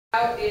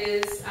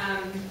Is,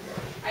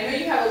 I know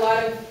you have a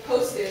lot of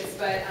Post-its,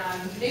 but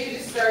maybe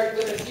just start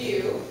with a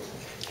few.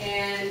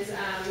 And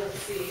let's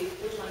see,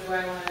 which one do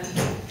I want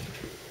to?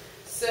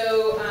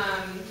 So,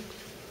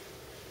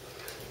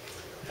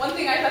 one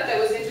thing I thought that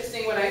was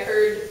interesting, what I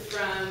heard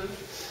from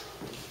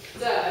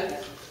Doug,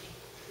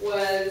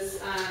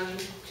 was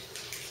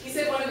he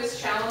said one of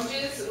his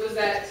challenges was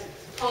that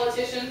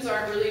politicians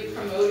aren't really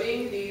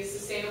promoting these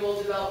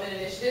sustainable development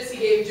initiatives. He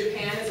gave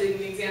Japan as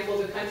an example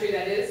of a country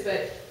that is,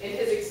 but in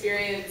his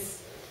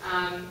experience,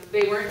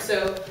 they weren't.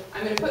 So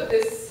I'm going to put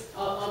this,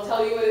 I'll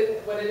tell you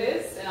what it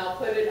is, and I'll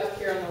put it up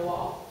here on the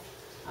wall.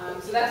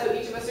 So that's what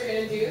each of us are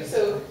going to do.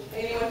 So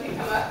anyone can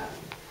come up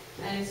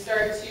and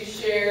start to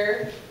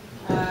share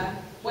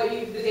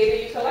the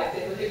data you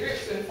collected with the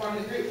groups to inform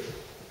the group.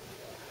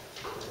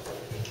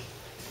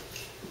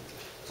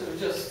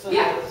 Just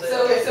yeah.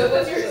 So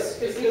what's yours?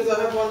 Because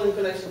I have one in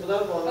connection with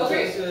that one.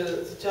 Okay.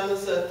 Jana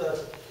said that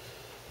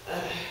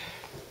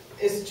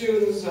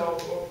students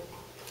or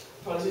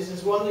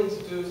politicians wanting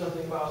to do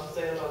something about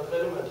sustainable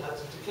development had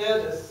to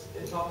declare this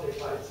in public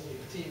by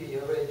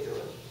TV or radio.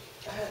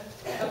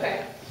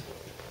 Okay.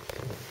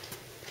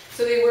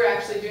 So they were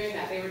actually doing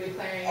that. They were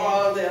declaring.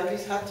 Oh, they at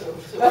least had to.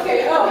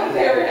 Okay. Oh,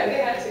 they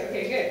had to.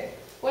 Okay, good.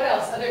 What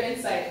else? Other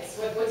insights?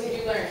 What did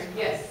you learn?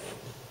 Yes.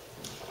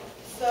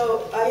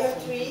 So I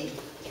have three,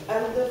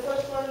 and the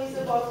first one is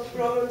about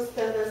program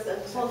standards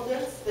and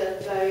contents that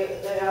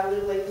they are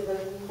related and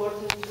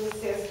important to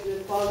assess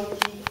the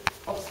quality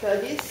of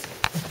studies.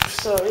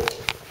 Sorry.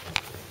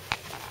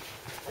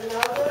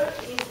 Another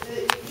is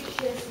the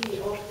efficiency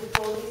of the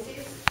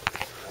policies.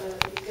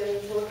 It's very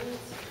important.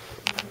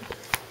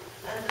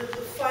 And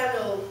the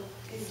final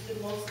is the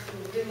most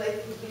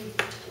related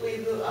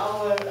with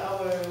our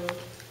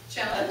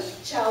challenge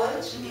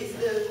is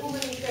the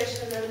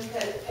communication and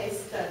case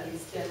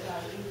studies that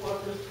are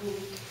important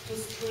to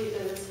spread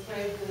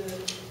the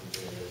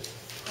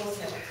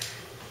concept.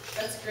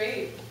 That's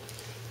great.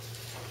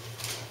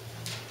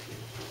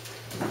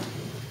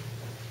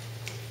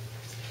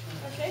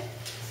 Okay,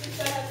 since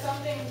I had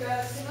something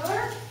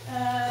similar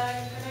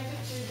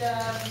connected to the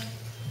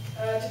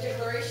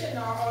declaration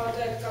or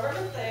the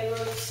government, I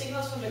wrote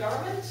signals from the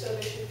government, so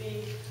there should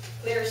be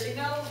clear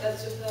signal that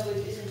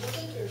sustainability is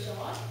important or so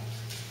on.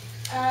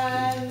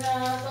 And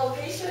well,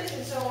 case studies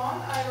and so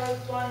on, I wrote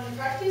one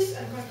practice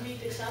and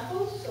concrete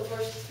examples. So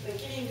first,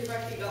 giving the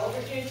practical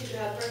opportunity to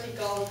have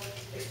practical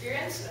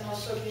experience and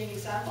also giving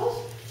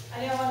examples.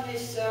 And the other one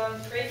is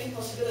creating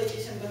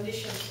possibilities and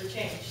conditions for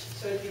change.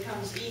 So it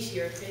becomes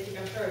easier, creating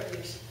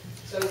imperatives.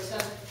 So it's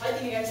not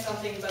fighting against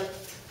something, but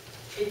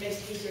it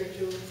makes it easier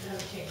to have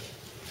a change.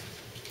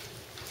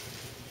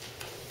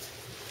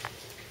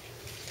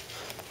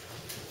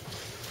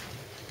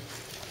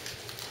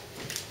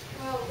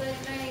 Well, they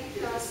make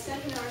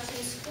seminars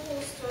in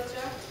schools to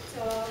attract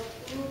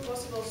new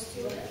possible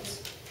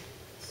students.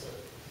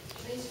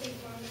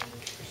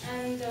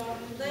 And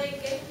they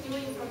get new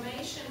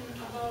information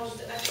about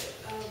the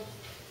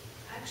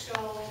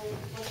actual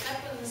what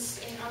happens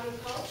in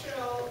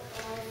agricultural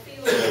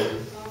field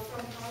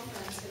from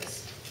conferences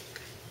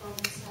from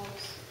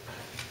themselves.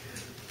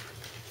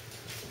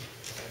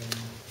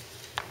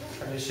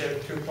 And they share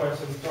 2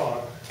 points of the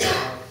talk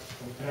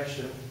from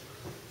connection.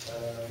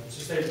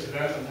 Sustainable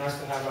development has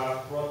to have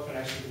a broad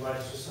connection to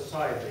wider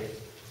society,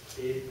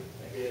 be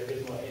maybe a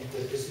bit more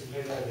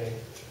interdisciplinary.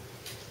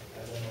 I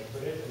don't know how to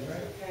put it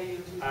anyway.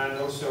 And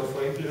also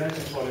for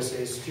implementing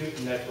policies,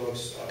 student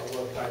networks are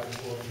quite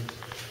important.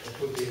 It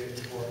could be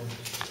important.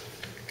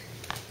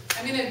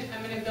 I'm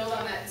gonna build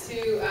on that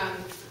too.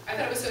 I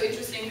thought it was so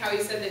interesting how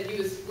he said that he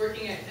was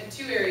working at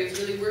 2 areas,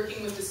 really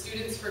working with the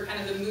students for kind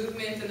of the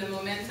movement and the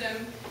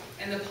momentum,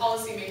 and the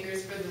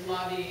policymakers for the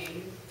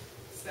lobbying.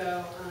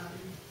 So.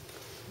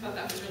 I thought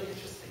that was really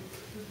interesting.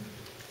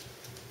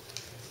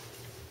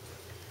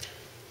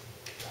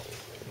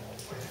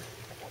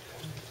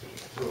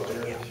 So I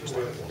have a few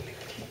words.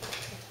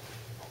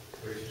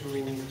 There's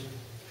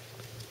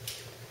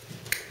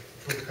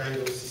two kinds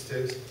of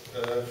systems.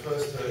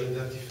 First,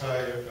 identify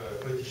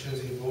politicians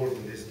involved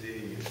in these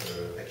daily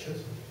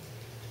actions.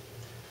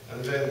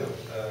 And then,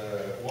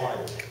 why?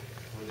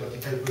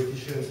 Identify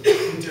politicians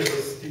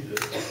interested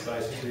by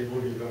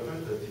sustainable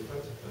development, that's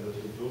different, and not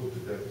include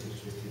that they're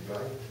interested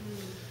by.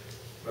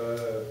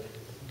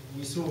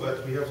 We saw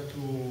that we have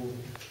to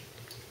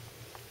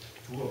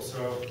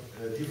observe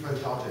different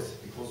targets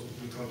because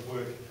we can't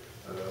work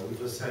with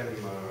the same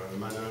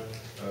manner.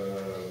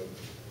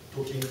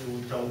 Talking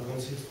to town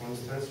councils, for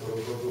instance, or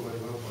local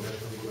government or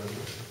national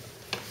government.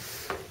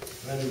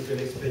 Then we can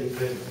explain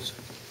them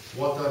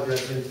what are the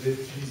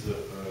advantages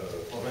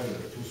for them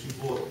to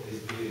support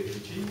SDA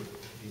teaching.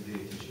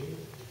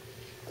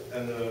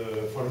 And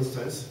for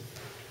instance,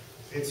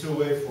 it's a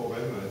way for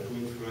them to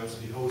influence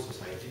the whole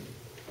society.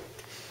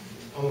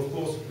 And of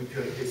course, we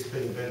can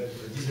explain them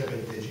the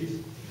disadvantages,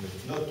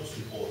 not to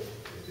support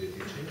the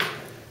teaching,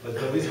 but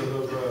there is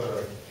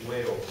another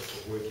way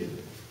of working,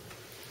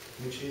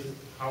 which is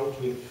how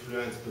to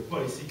influence the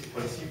policy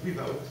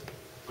without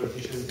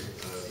politicians'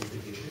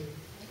 implication.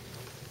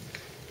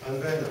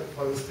 And then,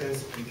 for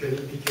instance, you can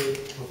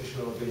implicate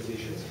professional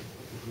organizations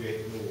to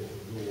create new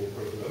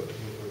curriculum.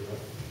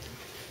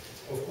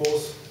 Of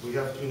course, we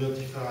have to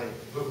notify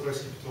the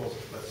prescriptors,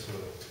 that's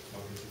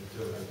marketing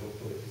term, I don't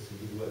know if it's a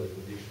good word in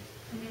English,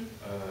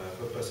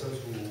 the persons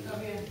who...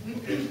 Oh, yeah.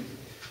 Okay.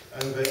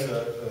 And then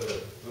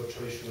the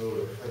traditional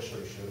French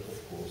solution, of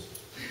course,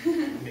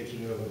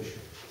 making a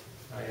revolution.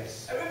 Ah,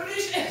 yes. A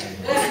revolution!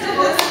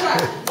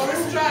 Or a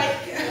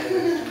strike.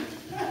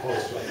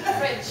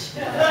 French.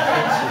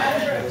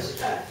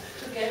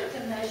 To get the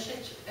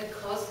message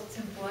across, it's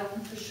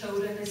important to show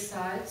the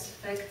results,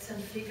 facts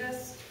and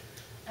figures,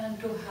 and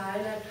to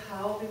highlight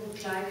how we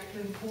would like to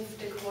improve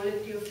the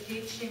quality of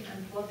teaching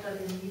and what are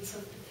the needs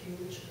of the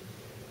future.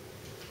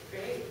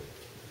 Great.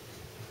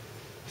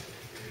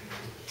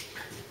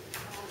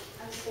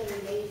 I'm so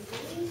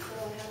lazy, so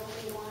I have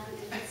only one,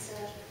 and it's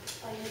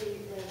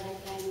finding the right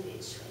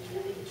language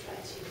when we try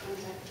to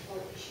contact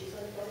politicians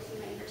or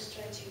policymakers,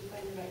 try to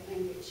find the right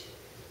language.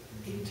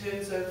 In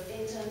terms of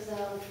In terms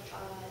of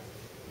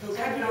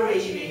vocabulary,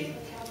 you terminology, mean?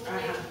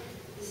 vocabulary,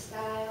 the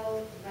style,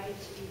 right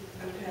to be.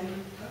 Okay.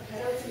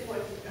 So it's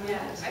important.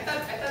 Yeah, I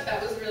thought that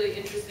was really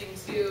interesting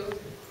too,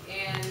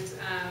 and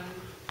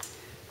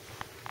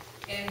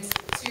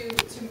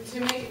to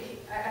make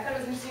I thought it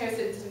was interesting. I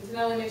said to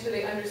not only make sure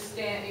they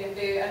understand,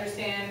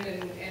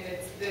 and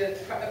it's the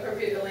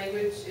appropriate the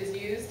language is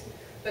used,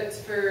 but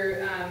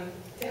for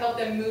to help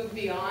them move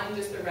beyond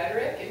just the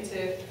rhetoric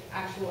into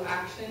actual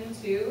action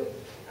too,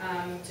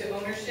 to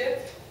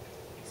ownership.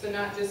 So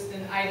not just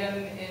an item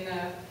in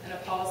a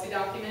policy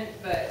document,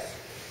 but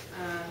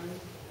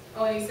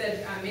oh, and he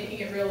said making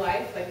it real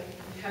life, like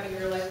having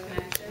real life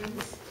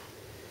connections.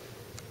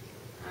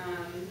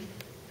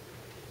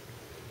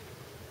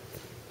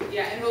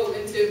 Yeah, and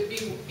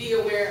to be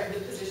aware of the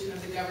position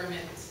of the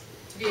government,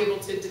 to be able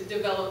to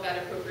develop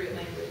that appropriate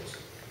language.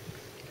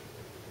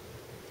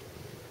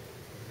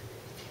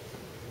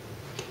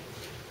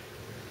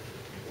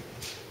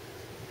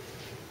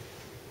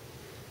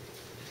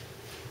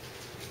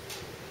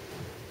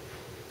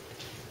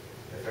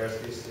 The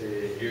first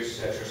is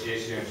use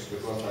associations to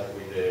contact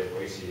with the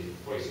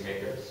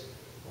policymakers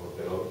or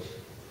the laws.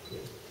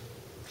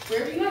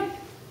 Wherever you like.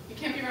 You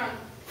can't be wrong.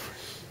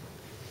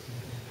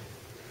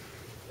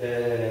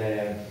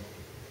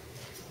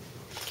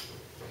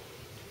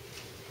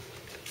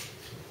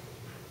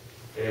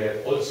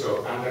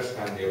 Also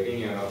understand the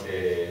opinion of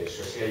the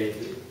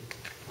society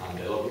and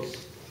the lobbies.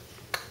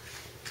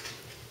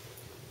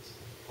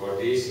 For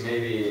this,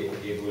 maybe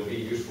it will be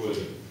useful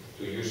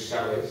to use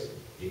surveys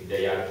if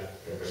they are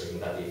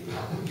representative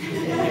now.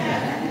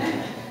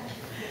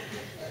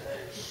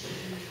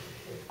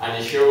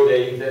 And show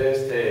the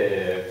interest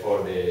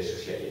for the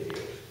society.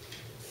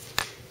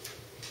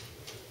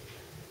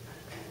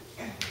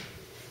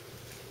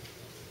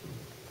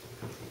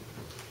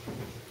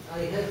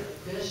 I have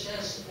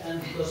questions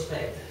and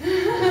prospect.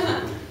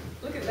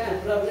 Look at The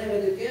that. problem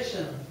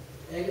education,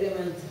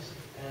 agreement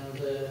and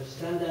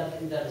standard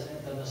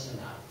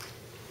international.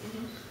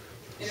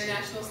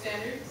 International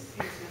standards.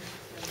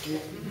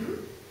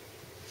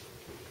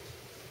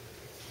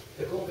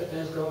 The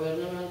competence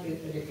government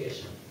in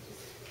education.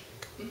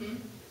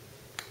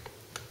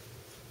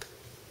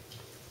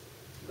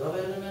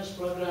 Government's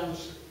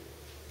programs,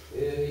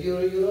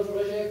 Euro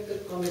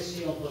project,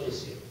 Commission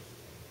policy.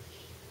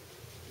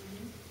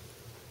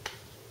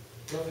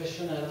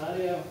 Professional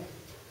area,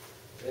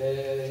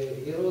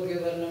 Euro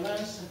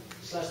governments,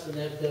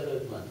 sustainable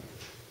development.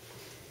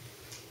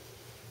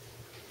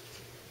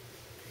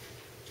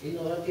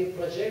 Innovative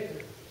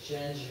project,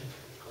 change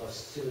of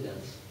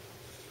students.